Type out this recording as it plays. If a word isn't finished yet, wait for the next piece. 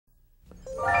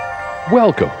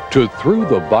Welcome to Through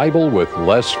the Bible with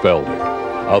Les Feldick,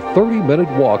 a 30-minute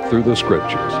walk through the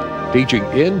Scriptures, teaching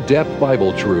in-depth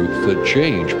Bible truths that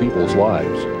change people's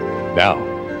lives. Now,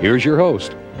 here's your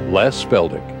host, Les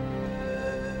Feldick.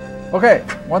 Okay,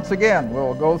 once again,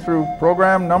 we'll go through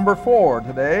program number 4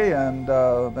 today, and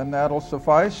then that'll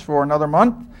suffice for another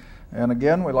month. And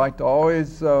again, we like to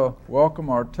always welcome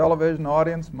our television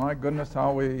audience. My goodness,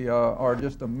 how we are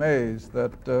just amazed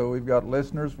that we've got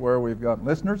listeners where we've got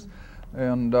listeners,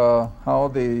 and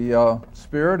how the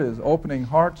Spirit is opening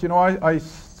hearts. You know, I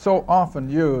so often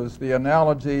use the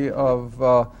analogy of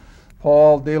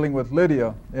Paul dealing with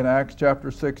Lydia in Acts chapter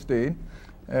 16.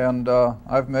 And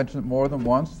I've mentioned it more than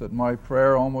once that my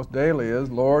prayer almost daily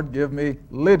is, Lord, give me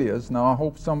Lydia's. Now, I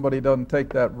hope somebody doesn't take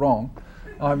that wrong.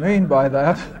 I mean by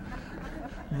that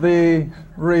the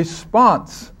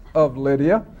response of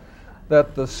Lydia,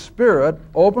 that the Spirit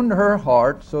opened her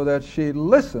heart so that she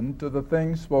listened to the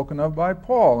things spoken of by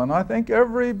Paul. And I think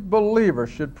every believer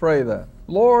should pray that.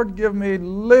 Lord, give me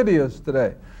Lydia's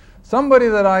today. Somebody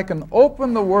that I can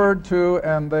open the Word to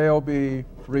and they'll be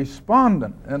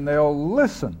respondent and they'll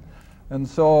listen. And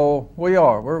so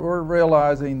we're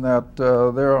realizing that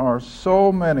there are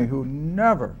so many who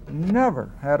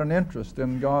never had an interest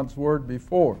in God's Word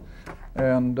before.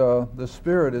 And the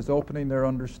Spirit is opening their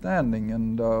understanding,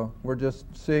 and we're just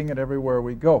seeing it everywhere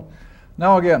we go.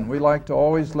 Now again, we like to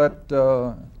always let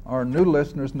our new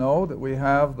listeners know that we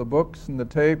have the books and the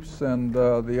tapes and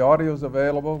the audios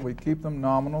available. We keep them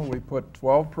nominal. We put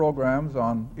 12 programs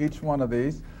on each one of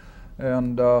these.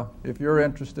 And if you're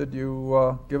interested,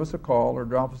 you give us a call or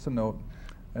drop us a note.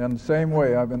 And same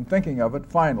way, I've been thinking of it,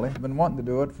 finally. I've been wanting to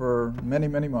do it for many,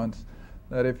 many months.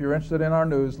 That if you're interested in our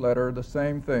newsletter, the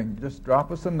same thing. Just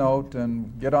drop us a note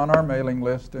and get on our mailing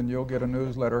list, and you'll get a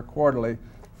newsletter quarterly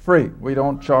free. We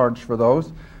don't charge for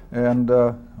those. And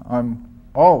I'm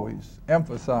always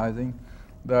emphasizing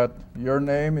that your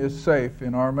name is safe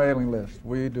in our mailing list.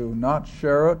 We do not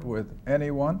share it with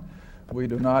anyone. We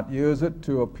do not use it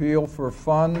to appeal for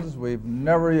funds. We've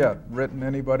never yet written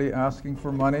anybody asking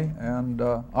for money, and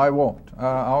I won't.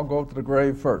 I'll go to the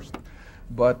grave first.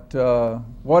 But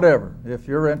whatever, if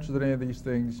you're interested in any of these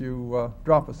things, you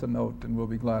drop us a note and we'll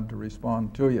be glad to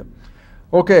respond to you.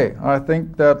 Okay, I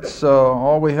think that's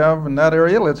all we have in that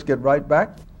area. Let's get right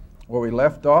back where we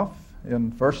left off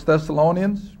in 1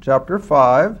 Thessalonians chapter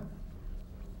 5.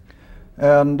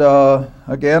 And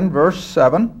again, verse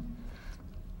 7,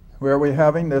 where we're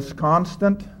having this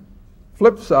constant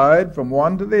flip side from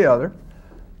one to the other.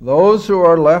 Those who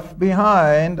are left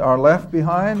behind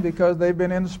because they've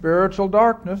been in spiritual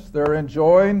darkness. They're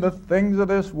enjoying the things of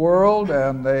this world,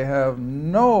 and they have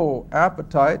no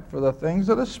appetite for the things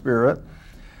of the Spirit.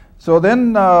 So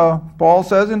then Paul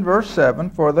says in verse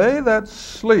 7, for they that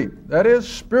sleep, that is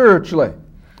spiritually,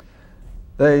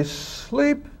 they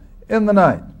sleep in the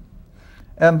night,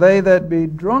 and they that be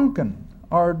drunken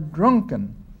are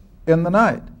drunken in the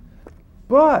night.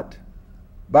 But,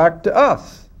 back to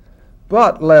us,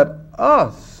 but let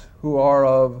us who are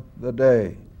of the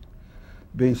day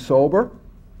be sober,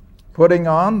 putting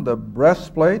on the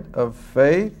breastplate of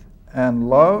faith and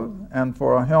love, and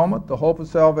for a helmet the hope of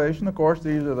salvation. Of course,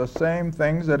 these are the same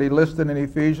things that he listed in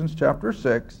Ephesians chapter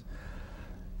 6.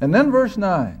 And then verse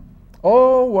 9.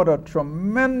 Oh, what a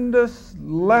tremendous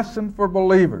lesson for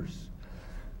believers.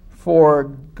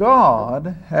 For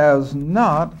God has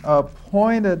not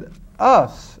appointed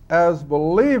us as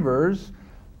believers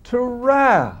to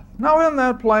wrath. Now, isn't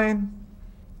that plain?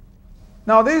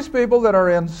 Now, these people that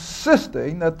are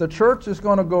insisting that the church is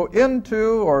going to go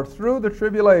into or through the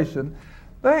tribulation,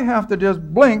 they have to just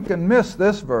blink and miss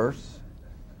this verse.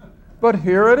 But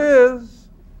here it is.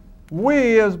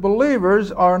 We as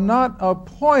believers are not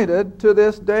appointed to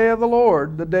this day of the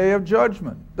Lord, the day of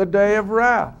judgment, the day of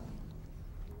wrath.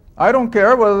 I don't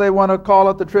care whether they want to call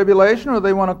it the tribulation or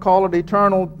they want to call it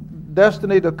eternal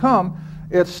destiny to come.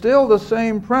 It's still the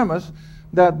same premise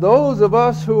that those of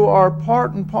us who are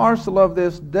part and parcel of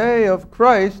this day of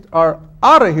Christ are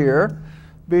out of here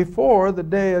before the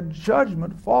day of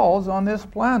judgment falls on this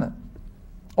planet.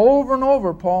 Over and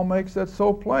over, Paul makes that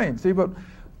so plain. See, but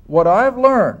what I've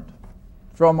learned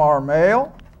from our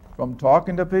mail, from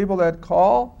talking to people that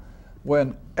call,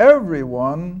 when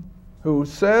everyone who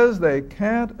says they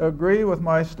can't agree with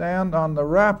my stand on the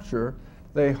rapture,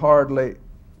 they hardly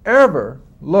ever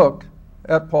look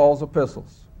at Paul's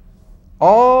epistles.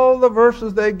 All the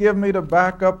verses they give me to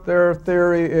back up their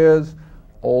theory is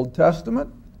Old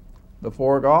Testament, the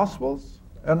 4 Gospels,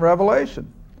 and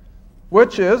Revelation,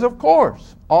 which is, of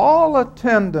course, all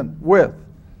attendant with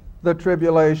the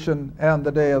tribulation and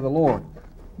the day of the Lord.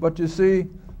 But you see,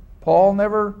 Paul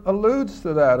never alludes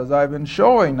to that, as I've been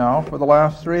showing now for the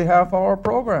last 3 half-hour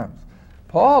programs.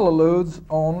 Paul alludes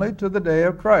only to the day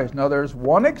of Christ. Now there's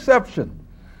one exception,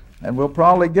 and we'll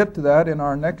probably get to that in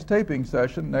our next taping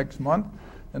session next month,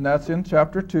 and that's in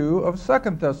chapter 2 of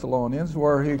 2 Thessalonians,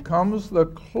 where he comes the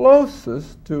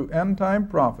closest to end-time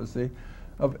prophecy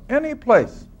of any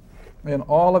place in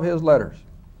all of his letters.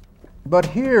 But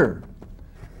here,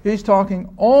 he's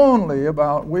talking only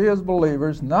about we as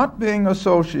believers not being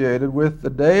associated with the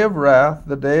day of wrath,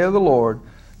 the day of the Lord,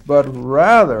 but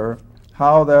rather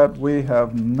how that we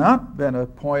have not been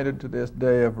appointed to this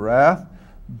day of wrath,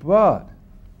 but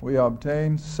we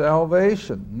obtain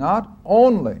salvation, not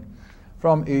only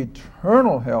from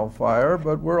eternal hellfire,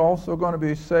 but we're also going to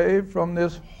be saved from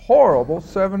this horrible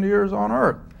 7 years on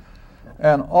earth.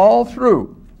 And all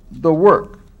through the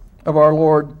work of our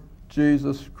Lord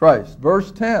Jesus Christ.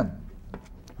 Verse 10,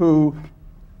 who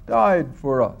died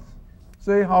for us.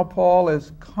 See how Paul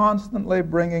is constantly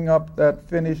bringing up that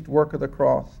finished work of the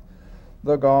cross,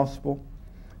 the gospel.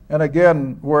 And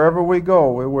again, wherever we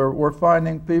go, we're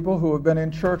finding people who have been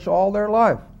in church all their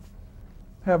life,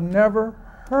 have never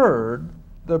heard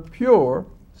the pure,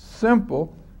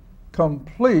 simple,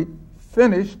 complete,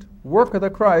 finished work of the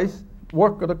Christ,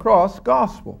 work of the cross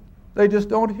gospel. They just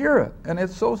don't hear it, and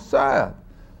it's so sad.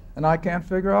 And I can't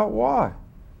figure out why.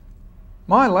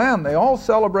 My land, they all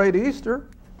celebrate Easter.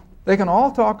 They can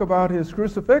all talk about his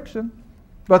crucifixion,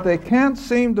 but they can't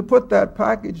seem to put that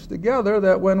package together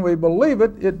that when we believe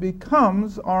it, it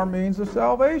becomes our means of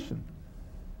salvation.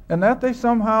 And that they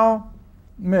somehow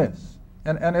miss.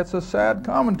 And it's a sad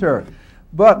commentary.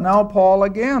 But now Paul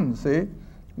again, see,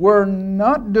 we're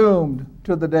not doomed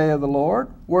to the day of the Lord.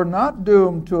 We're not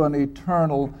doomed to an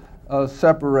eternal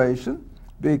separation,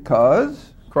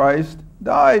 because Christ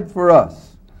died for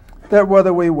us, that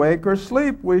whether we wake or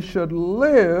sleep, we should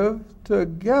live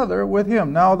together with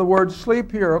him. Now the word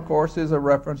sleep here, of course, is a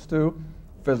reference to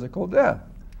physical death.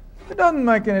 It doesn't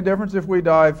make any difference if we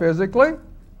die physically.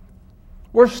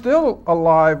 We're still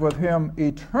alive with him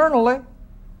eternally.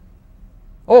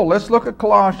 Oh, let's look at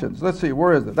Colossians. Let's see,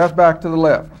 where is it? That's back to the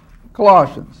left.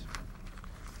 Colossians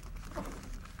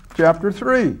chapter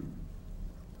 3.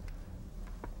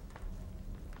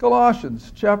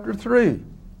 Colossians chapter 3.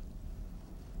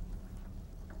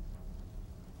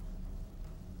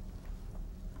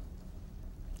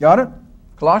 Got it?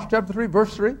 Colossians chapter 3,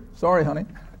 verse 3. Sorry, honey.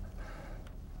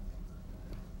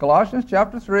 Colossians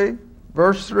chapter 3,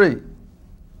 verse 3.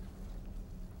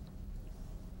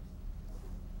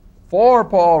 For,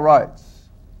 Paul writes,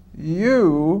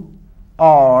 you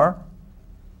are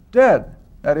dead.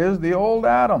 That is the old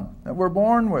Adam that we're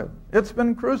born with. It's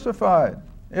been crucified.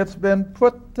 It's been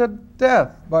put to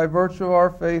death by virtue of our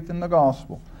faith in the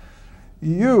gospel.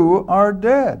 You are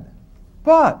dead.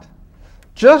 But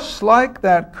just like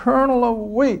that kernel of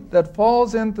wheat that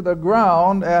falls into the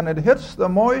ground and it hits the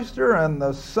moisture and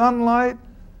the sunlight,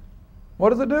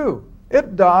 what does it do?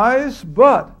 It dies,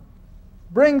 but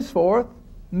brings forth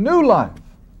new life.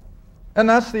 And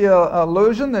that's the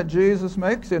allusion that Jesus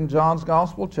makes in John's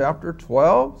Gospel, chapter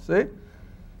 12. See?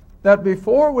 That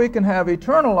before we can have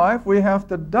eternal life, we have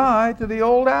to die to the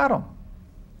old Adam.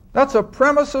 That's a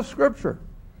premise of Scripture.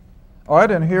 All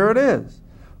right, and here it is.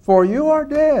 For you are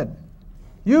dead.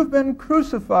 You've been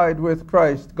crucified with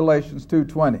Christ, Galatians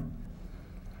 2:20.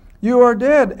 You are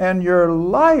dead, and your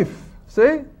life,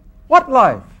 see? What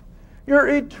life? Your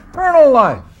eternal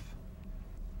life.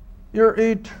 Your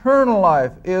eternal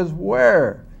life is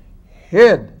where?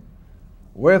 Hid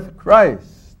with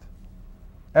Christ.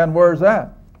 And where's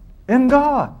that? In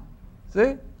God.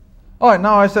 See? All right,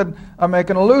 now I said I make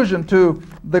an allusion to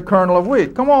the kernel of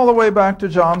wheat. Come all the way back to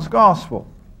John's Gospel.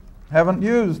 Haven't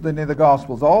used any of the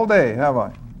Gospels all day, have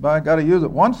I? But I've got to use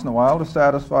it once in a while to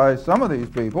satisfy some of these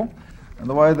people. And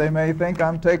the way they may think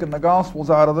I'm taking the Gospels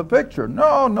out of the picture.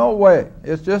 No, no way.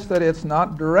 It's just that it's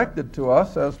not directed to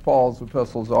us as Paul's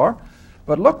epistles are.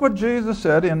 But look what Jesus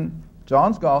said in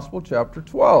John's Gospel, chapter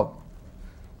 12.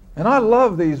 And I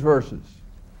love these verses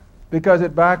because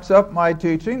it backs up my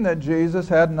teaching that Jesus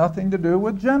had nothing to do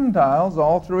with Gentiles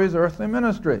all through his earthly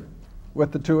ministry,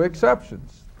 with the two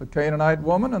exceptions, the Canaanite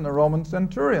woman and the Roman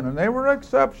centurion, and they were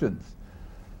exceptions.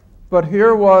 But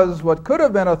here was what could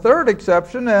have been a third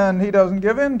exception, and he doesn't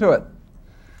give in to it.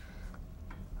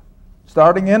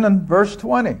 Starting in verse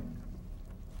 20.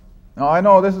 Now I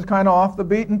know this is kind of off the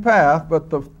beaten path, but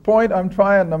the point I'm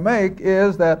trying to make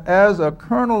is that as a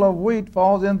kernel of wheat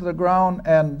falls into the ground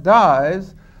and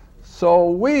dies, so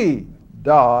we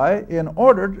die in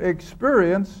order to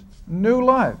experience new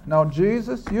life. Now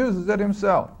Jesus uses it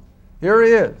himself. Here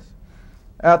he is.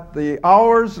 at the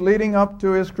hours leading up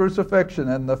to his crucifixion,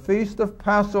 and the feast of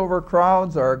Passover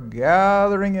crowds are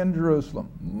gathering in Jerusalem,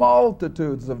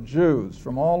 multitudes of Jews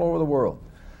from all over the world.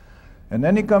 And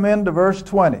then you come into verse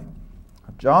 20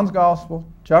 of John's Gospel,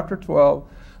 chapter 12,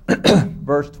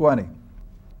 verse 20.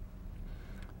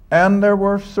 And there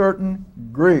were certain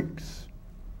Greeks,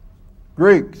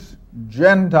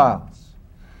 Gentiles,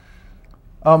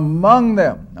 among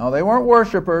them. Now, they weren't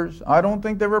worshipers. I don't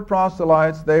think they were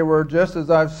proselytes. They were, just as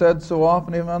I've said so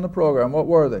often even on the program, what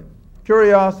were they?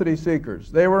 Curiosity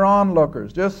seekers. They were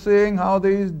onlookers, just seeing how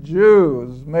these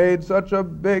Jews made such a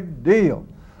big deal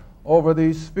over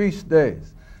these feast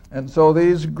days. And so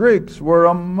these Greeks were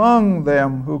among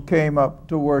them who came up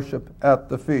to worship at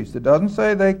the feast. It doesn't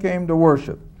say they came to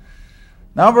worship.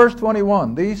 Now, verse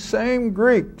 21, these same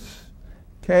Greeks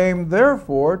came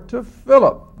therefore to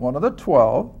Philip, one of the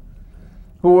 12,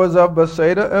 who was of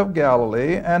Bethsaida of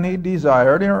Galilee, and he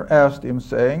desired or asked him,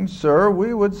 saying, Sir,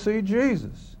 we would see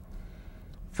Jesus.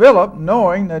 Philip,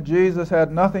 knowing that Jesus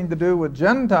had nothing to do with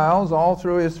Gentiles all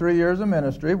through his 3 years of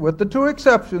ministry, with the two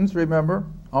exceptions, remember,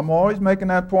 I'm always making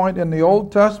that point in the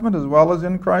Old Testament as well as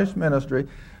in Christ's ministry,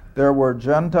 there were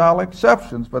Gentile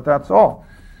exceptions, but that's all.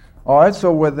 All right,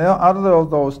 so out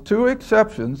of those two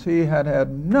exceptions, he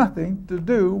had nothing to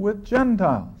do with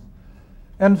Gentiles.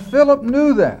 And Philip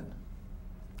knew that.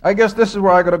 I guess this is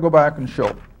where I got to go back and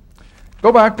show.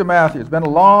 Go back to Matthew. It's been a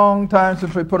long time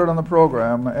since we put it on the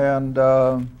program, and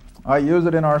I use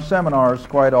it in our seminars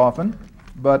quite often.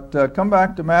 But come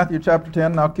back to Matthew chapter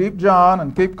 10. Now keep John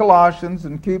and keep Colossians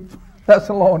and keep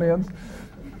Thessalonians.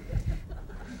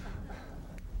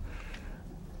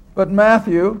 But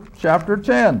Matthew chapter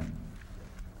 10.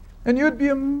 And you'd be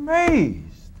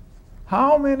amazed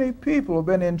how many people have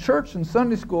been in church and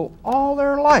Sunday school all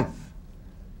their life,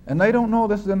 and they don't know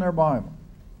this is in their Bible.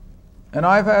 And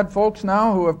I've had folks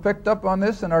now who have picked up on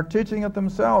this and are teaching it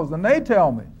themselves, and they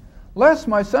tell me, Les,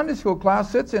 my Sunday school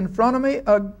class sits in front of me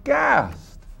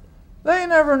aghast. They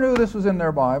never knew this was in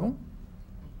their Bible.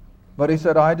 But he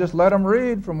said, I just let them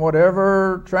read from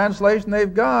whatever translation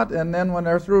they've got, and then when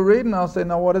they're through reading, I'll say,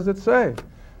 now what does it say?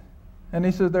 And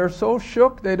he says, they're so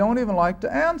shook they don't even like to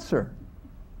answer.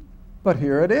 But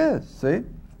here it is, see?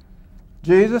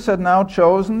 Jesus had now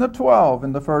chosen the 12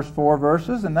 in the first 4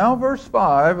 verses, and now verse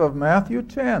 5 of Matthew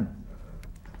 10.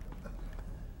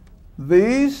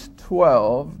 These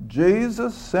 12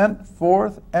 Jesus sent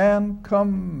forth and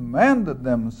commanded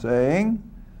them, saying,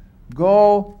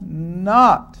 Go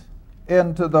not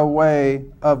into the way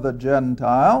of the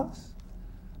Gentiles,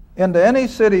 into any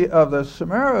city of the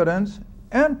Samaritans,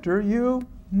 enter you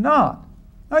not.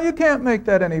 Now you can't make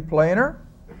that any plainer.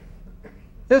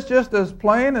 It's just as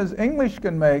plain as English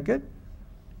can make it.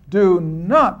 Do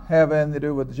not have anything to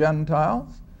do with Gentiles.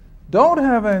 Don't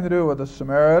have anything to do with the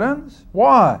Samaritans.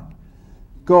 Why?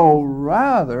 Go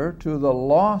rather to the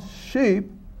lost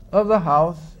sheep of the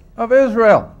house of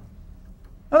Israel.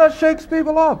 Now that shakes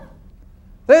people up.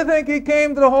 They think he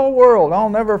came to the whole world. I'll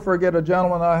never forget a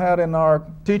gentleman I had in our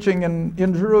teaching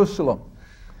in Jerusalem.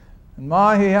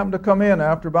 And he happened to come in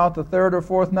after about the 3rd or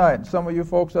 4th night. And some of you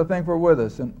folks, I think, were with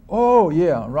us. And, oh,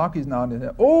 yeah, Rocky's nodding his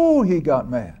head. Oh, he got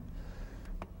mad.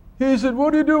 He said,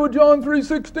 what do you do with John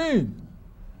 3:16?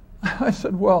 I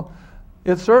said, well,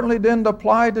 it certainly didn't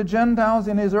apply to Gentiles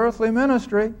in his earthly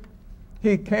ministry.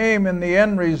 He came in the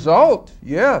end result,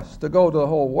 yes, to go to the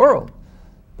whole world.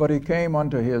 But he came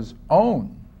unto his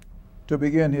own to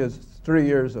begin his 3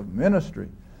 years of ministry.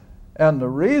 And the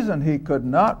reason he could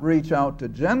not reach out to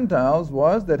Gentiles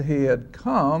was that he had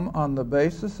come on the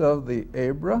basis of the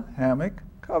Abrahamic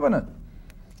covenant.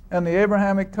 And the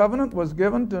Abrahamic covenant was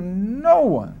given to no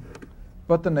one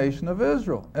but the nation of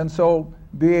Israel. And so,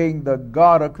 being the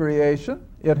God of creation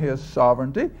in his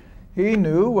sovereignty, he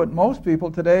knew what most people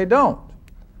today don't.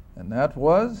 And that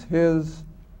was his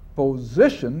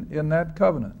position in that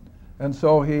covenant. And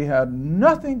so he had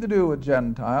nothing to do with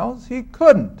Gentiles. He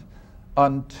couldn't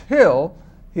until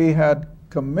he had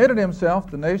committed himself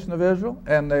to the nation of Israel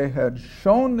and they had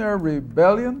shown their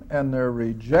rebellion and their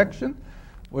rejection,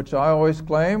 which I always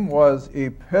claim was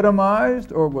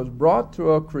epitomized or was brought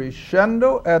to a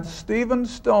crescendo at Stephen's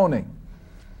stoning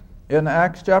in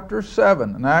Acts chapter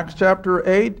 7. And Acts chapter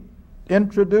 8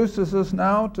 introduces us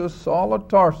now to Saul of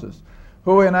Tarsus,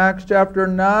 who in Acts chapter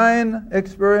 9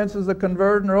 experiences the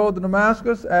conversion road to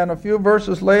Damascus, and a few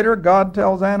verses later God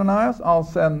tells Ananias, I'll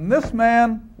send this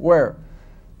man where?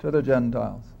 To the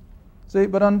Gentiles. See,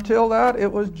 but until that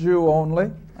it was Jew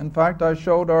only. In fact, I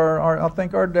showed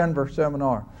our Denver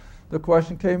seminar. The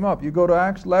question came up. You go to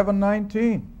Acts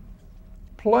 11:19.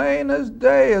 plain as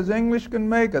day as English can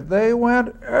make it. They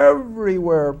went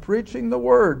everywhere preaching the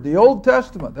Word. The Old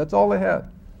Testament, that's all they had.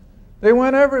 They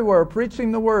went everywhere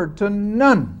preaching the Word to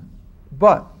none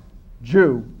but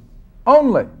Jew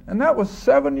only. And that was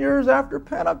 7 years after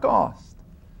Pentecost.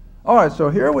 All right, so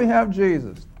here we have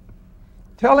Jesus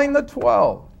telling the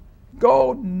 12,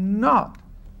 go not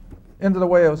into the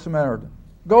way of Samaritan.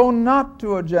 Go not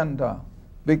to a Gentile,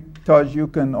 because you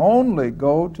can only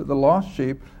go to the lost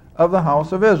sheep of the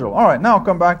house of Israel. All right, now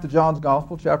come back to John's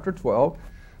Gospel, chapter 12.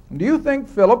 Do you think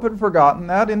Philip had forgotten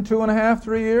that in 2.5,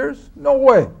 3 years? No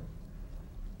way.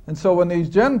 And so when these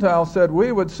Gentiles said,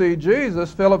 we would see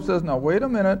Jesus, Philip says, now wait a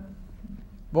minute.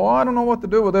 Boy, I don't know what to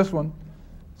do with this one.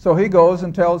 So he goes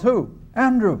and tells who?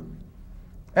 Andrew.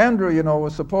 Andrew, you know,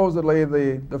 was supposedly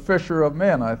the fisher of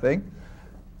men, I think.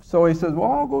 So he says,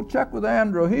 well, I'll go check with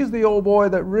Andrew. He's the old boy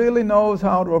that really knows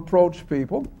how to approach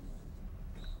people.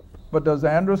 But does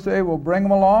Andrew say, we'll bring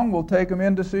him along, we'll take him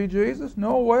in to see Jesus?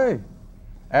 No way.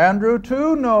 Andrew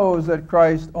too knows that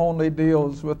Christ only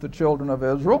deals with the children of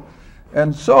Israel.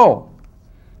 And so,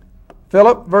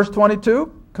 Philip, verse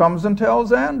 22, comes and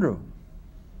tells Andrew.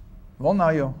 Well, now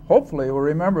you hopefully will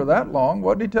remember that long.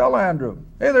 What did he tell Andrew?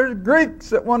 Hey, there's Greeks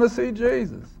that want to see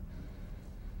Jesus.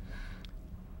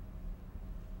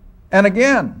 And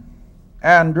again,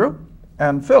 Andrew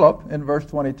and Philip, in verse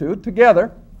 22,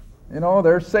 together, you know,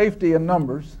 there's safety in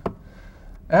numbers.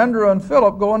 Andrew and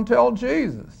Philip go and tell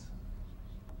Jesus.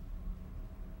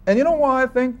 And you know why I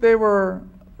think they were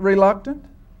reluctant?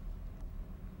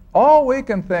 All we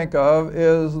can think of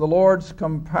is the Lord's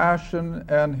compassion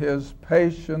and His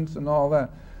patience and all that.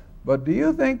 But do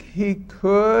you think He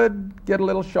could get a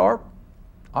little sharp?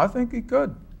 I think He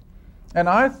could. And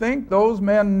I think those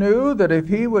men knew that if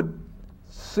He would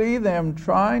see them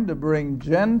trying to bring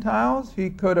Gentiles, He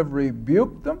could have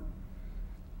rebuked them.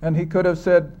 And He could have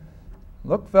said,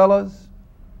 look, fellas,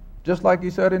 just like He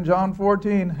said in John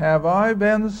 14, have I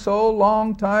been so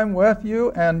long time with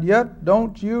you, and yet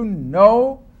don't you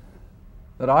know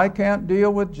that I can't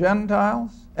deal with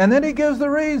Gentiles? And then He gives the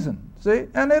reason, see?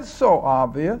 And it's so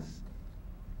obvious.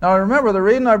 Now remember, the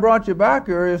reason I brought you back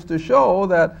here is to show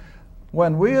that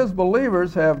when we as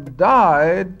believers have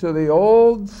died to the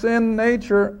old sin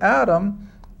nature, Adam,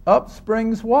 up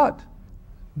springs what?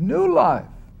 New life.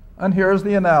 And here's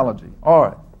the analogy. All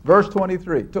right, verse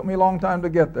 23. Took me a long time to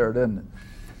get there, didn't it?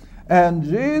 And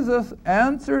Jesus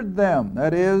answered them,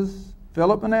 that is,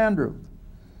 Philip and Andrew.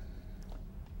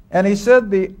 And He said,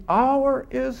 the hour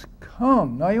is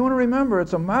come. Now you want to remember,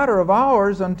 it's a matter of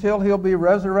hours until He'll be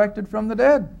resurrected from the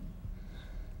dead.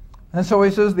 And so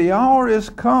He says, the hour is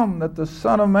come that the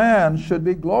Son of Man should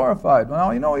be glorified.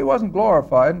 Well, you know, He wasn't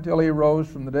glorified until He rose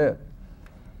from the dead.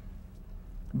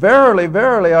 Verily,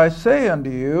 verily, I say unto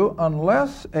you,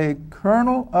 unless a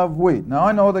kernel of wheat. Now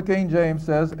I know the King James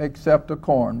says, except a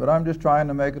corn, but I'm just trying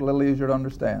to make it a little easier to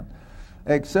understand.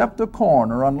 Except a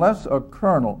corn, or unless a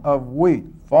kernel of wheat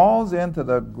falls into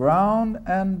the ground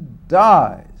and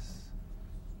dies,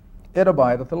 it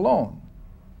abideth alone.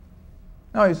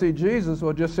 Now you see, Jesus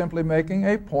was just simply making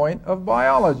a point of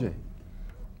biology.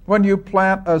 When you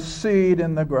plant a seed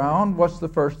in the ground, what's the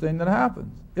first thing that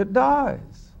happens? It dies.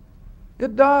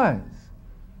 It dies.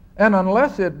 And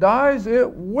unless it dies, it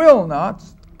will not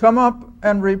come up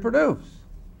and reproduce.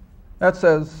 That's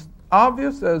as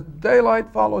obvious as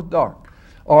daylight follows dark.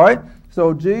 All right?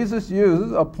 So Jesus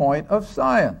uses a point of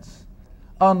science.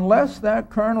 Unless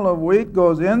that kernel of wheat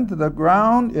goes into the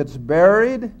ground, it's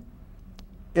buried,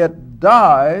 it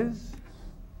dies,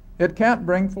 it can't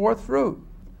bring forth fruit.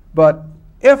 But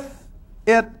if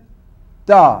it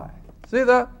dies, see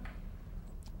that?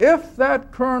 If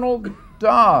that kernel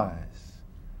dies,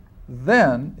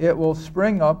 then it will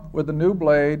spring up with a new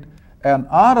blade, and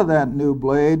out of that new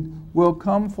blade will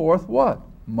come forth what?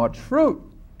 Much fruit.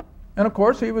 And of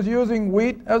course, He was using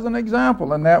wheat as an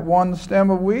example, and that one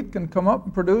stem of wheat can come up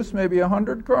and produce maybe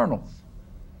 100 kernels.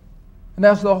 And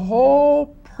that's the whole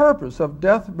purpose of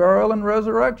death, burial, and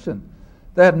resurrection.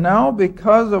 That now,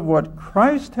 because of what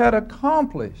Christ had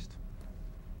accomplished,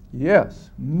 yes,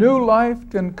 new life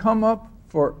can come up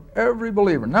for every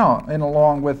believer. Now, and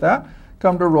along with that,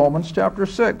 come to Romans chapter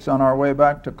 6 on our way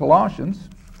back to Colossians.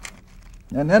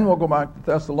 And then we'll go back to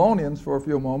Thessalonians for a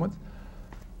few moments.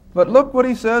 But look what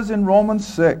he says in Romans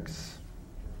 6.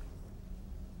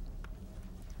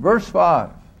 Verse 5.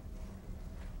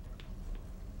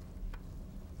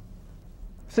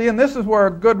 See, and this is where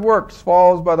good works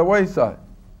falls by the wayside.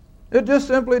 It just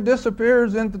simply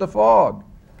disappears into the fog.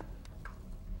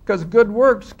 Because good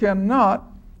works cannot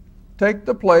take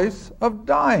the place of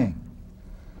dying.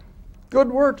 Good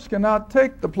works cannot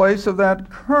take the place of that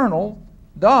kernel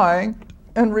dying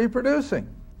and reproducing.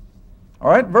 All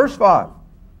right, verse 5.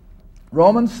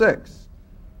 Romans 6.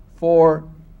 For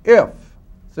if,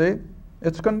 see,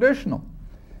 it's conditional.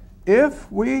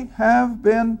 If we have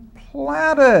been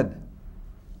planted,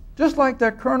 just like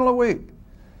that kernel of wheat,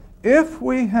 if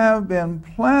we have been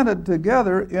planted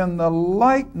together in the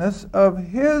likeness of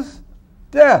his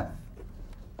death.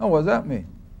 Now, what does that mean?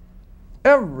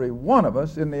 Every one of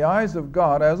us, in the eyes of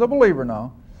God, as a believer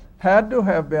now, had to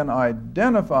have been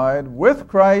identified with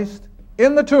Christ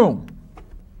in the tomb.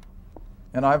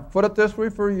 And I've put it this way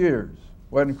for years.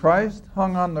 When Christ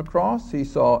hung on the cross, he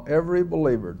saw every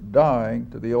believer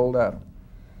dying to the old Adam.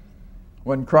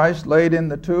 When Christ laid in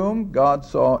the tomb, God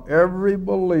saw every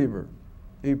believer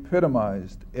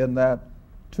epitomized in that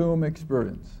tomb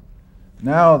experience.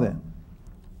 Now then,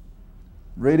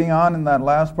 reading on in that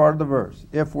last part of the verse,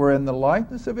 if we're in the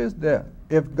likeness of his death,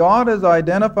 if God has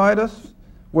identified us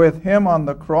with him on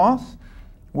the cross,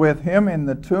 with him in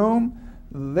the tomb,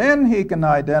 then he can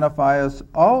identify us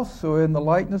also in the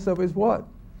likeness of his what?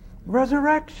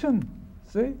 Resurrection.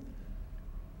 See?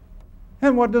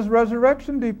 And what does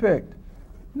resurrection depict?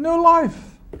 New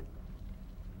life.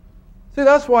 See,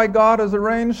 that's why God has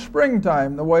arranged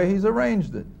springtime the way he's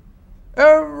arranged it.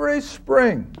 Every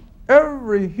spring,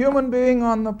 every human being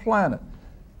on the planet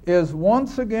is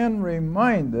once again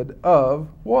reminded of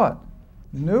what?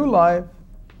 New life,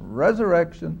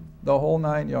 resurrection, the whole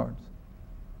 9 yards.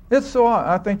 It's so,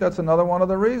 I think that's another one of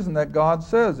the reasons that God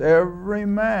says every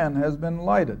man has been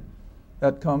lighted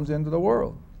that comes into the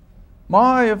world.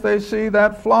 My, if they see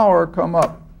that flower come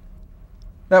up,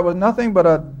 that was nothing but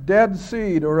a dead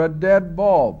seed or a dead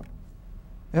bulb,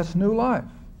 it's new life.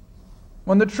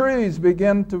 When the trees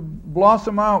begin to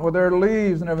blossom out with their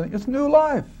leaves and everything, it's new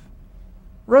life.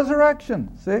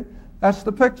 Resurrection, see? That's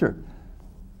the picture.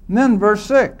 And then verse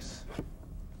 6,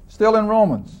 still in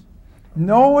Romans.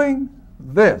 Knowing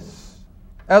this,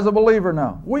 as a believer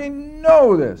now, we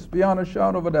know this beyond a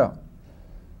shadow of a doubt,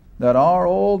 that our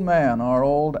old man, our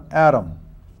old Adam,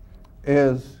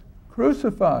 is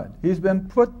crucified. He's been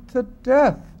put to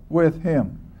death with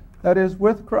him, that is,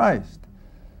 with Christ,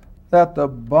 that the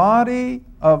body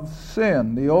of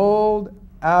sin, the old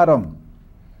Adam,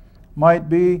 might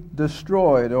be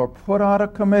destroyed or put out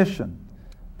of commission,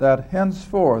 that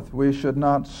henceforth we should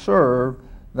not serve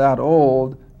that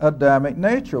old Adamic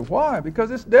nature. Why? Because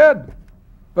it's dead.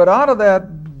 But out of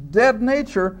that dead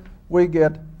nature, we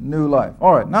get new life.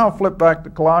 All right, now flip back to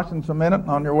Colossians a minute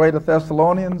on your way to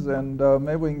Thessalonians, and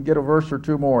maybe we can get a verse or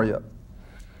two more yet.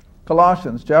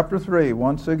 Colossians chapter 3,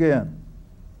 once again.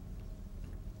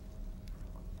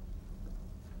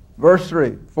 Verse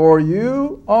 3, for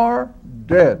you are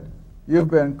dead.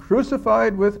 You've been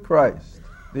crucified with Christ.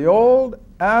 The old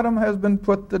Adam has been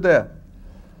put to death.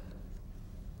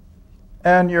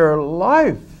 And your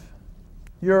life,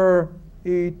 your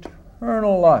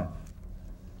eternal life,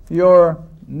 your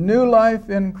new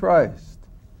life in Christ.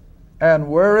 And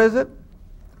where is it?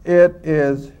 It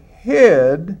is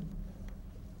hid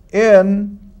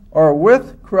in or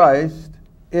with Christ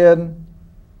in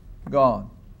God.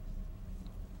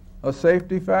 A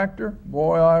safety factor?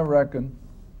 Boy, I reckon.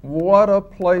 What a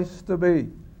place to be.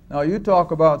 Now, you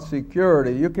talk about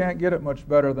security. You can't get it much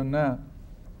better than that.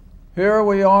 Here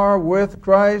we are with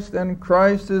Christ, and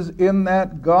Christ is in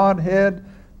that Godhead,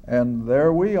 and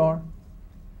there we are.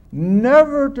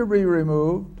 Never to be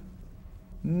removed.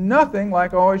 Nothing,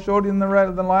 like I always showed you in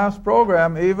the last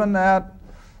program, even that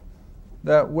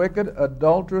wicked,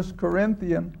 adulterous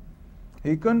Corinthian.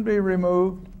 He couldn't be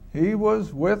removed. He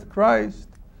was with Christ.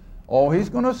 Oh, he's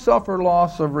going to suffer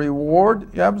loss of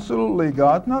reward. Absolutely,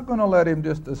 God's not going to let him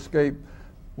just escape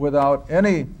without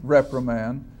any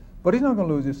reprimand. But he's not going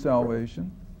to lose his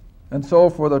salvation. And so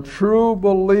for the true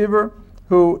believer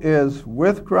who is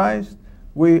with Christ,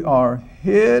 we are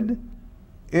hid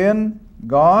in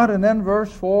God. And then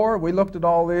verse 4, we looked at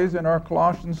all these in our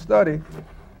Colossians study.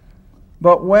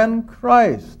 But when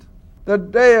Christ, the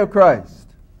day of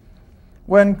Christ,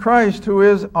 when Christ, who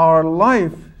is our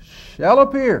life, shall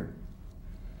appear,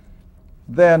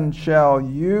 then shall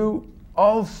you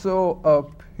also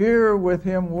appear with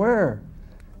him where?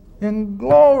 In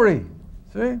glory.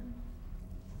 See?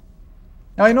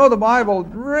 Now, you know, the Bible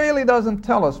really doesn't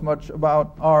tell us much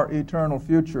about our eternal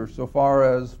future so far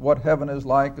as what heaven is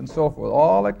like and so forth.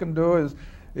 All it can do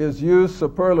is use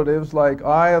superlatives like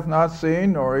eye hath not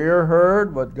seen nor ear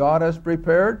heard, but God has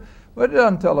prepared. But it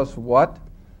doesn't tell us what.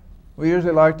 We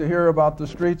usually like to hear about the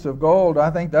streets of gold.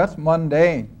 I think that's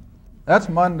mundane. That's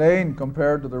mundane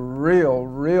compared to the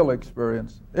real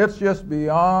experience. It's just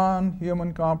beyond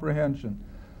human comprehension,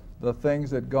 the things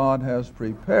that God has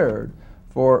prepared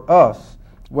for us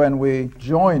when we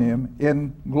join him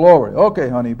in glory. Okay,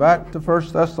 honey, back to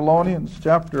 1 Thessalonians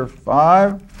chapter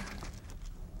 5.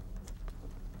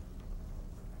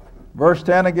 Verse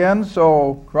 10 again,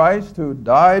 so Christ who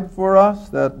died for us,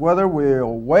 that whether we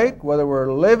awake, whether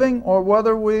we're living, or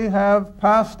whether we have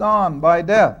passed on by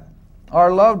death,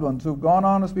 our loved ones who've gone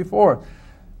on as before,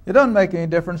 it doesn't make any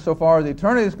difference so far as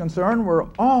eternity is concerned. We're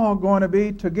all going to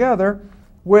be together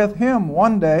with him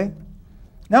one day.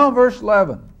 Now verse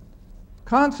 11.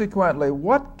 Consequently,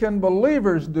 what can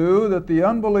believers do that the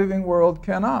unbelieving world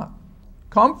cannot?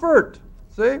 Comfort.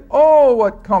 See? Oh,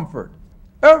 what comfort.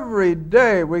 Every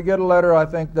day we get a letter, I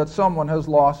think, that someone has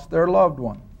lost their loved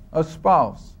one, a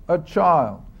spouse, a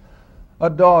child, a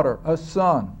daughter, a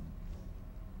son.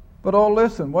 But oh,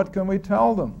 listen, what can we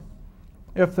tell them?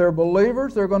 If they're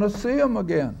believers, they're going to see them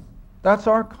again. That's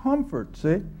our comfort,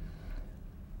 see?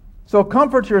 So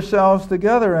comfort yourselves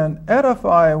together and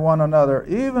edify one another,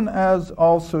 even as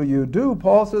also you do.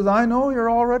 Paul says, I know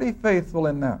you're already faithful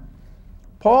in that.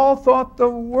 Paul thought the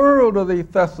world of the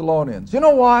Thessalonians. You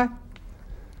know why?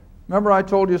 Remember I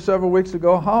told you several weeks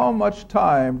ago, how much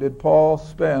time did Paul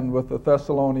spend with the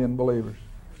Thessalonian believers?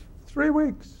 3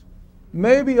 weeks.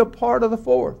 Maybe a part of the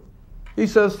 4th. He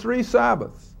says 3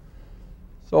 Sabbaths.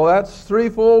 So that's 3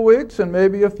 full weeks and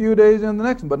maybe a few days in the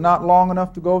next one, but not long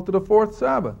enough to go to the 4th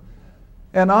Sabbath.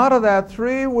 And out of that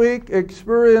 3-week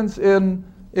experience in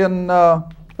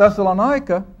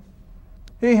Thessalonica,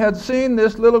 he had seen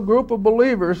this little group of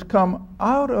believers come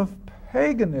out of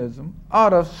paganism,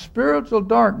 out of spiritual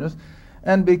darkness,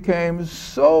 and became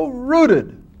so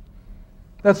rooted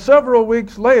that several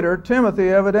weeks later, Timothy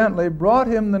evidently brought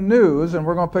him the news, and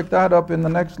we're going to pick that up in the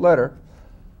next letter,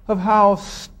 of how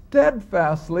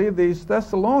steadfastly these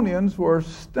Thessalonians were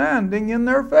standing in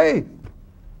their faith.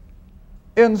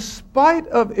 In spite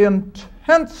of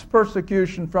intense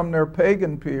persecution from their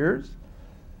pagan peers,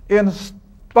 in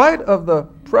spite of the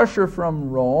pressure from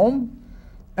Rome,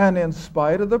 and in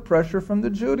spite of the pressure from the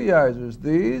Judaizers,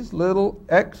 these little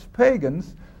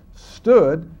ex-pagans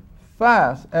stood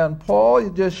fast. And Paul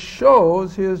just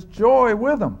shows his joy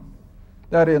with them,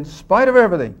 that in spite of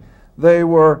everything, they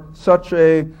were such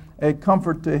a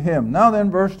comfort to him. Now then,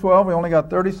 verse 12, we only got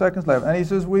 30 seconds left. And he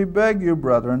says, we beg you,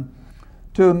 brethren,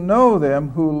 to know them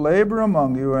who labor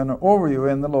among you and over you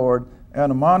in the Lord,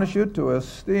 and admonish you to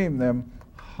esteem them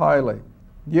highly.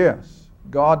 Yes.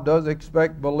 God does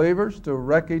expect believers to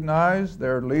recognize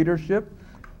their leadership,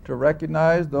 to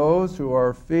recognize those who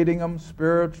are feeding them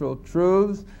spiritual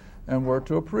truths, and we're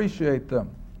to appreciate them.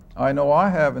 I know I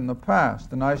have in the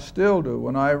past, and I still do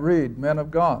when I read men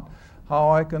of God, how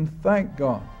I can thank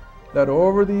God that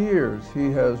over the years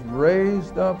he has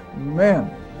raised up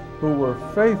men who were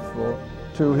faithful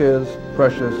to his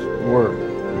precious word.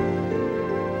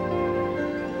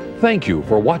 Thank you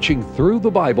for watching Through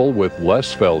the Bible with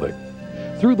Les Feldick.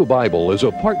 Through the Bible is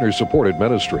a partner-supported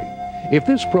ministry. If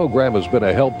this program has been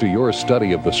a help to your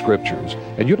study of the Scriptures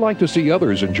and you'd like to see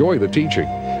others enjoy the teaching,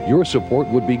 your support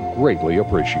would be greatly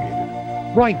appreciated.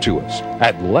 Write to us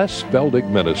at Les Feldick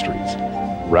Ministries,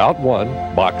 Route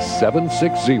 1, Box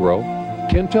 760,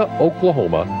 Kinta,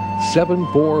 Oklahoma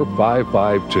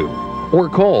 74552, or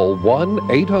call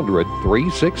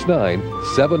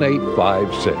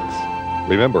 1-800-369-7856.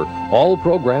 Remember, all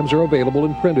programs are available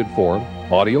in printed form,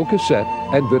 audio cassette,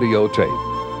 and videotape.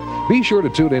 Be sure to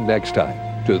tune in next time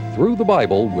to Through the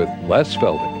Bible with Les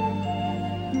Feldick.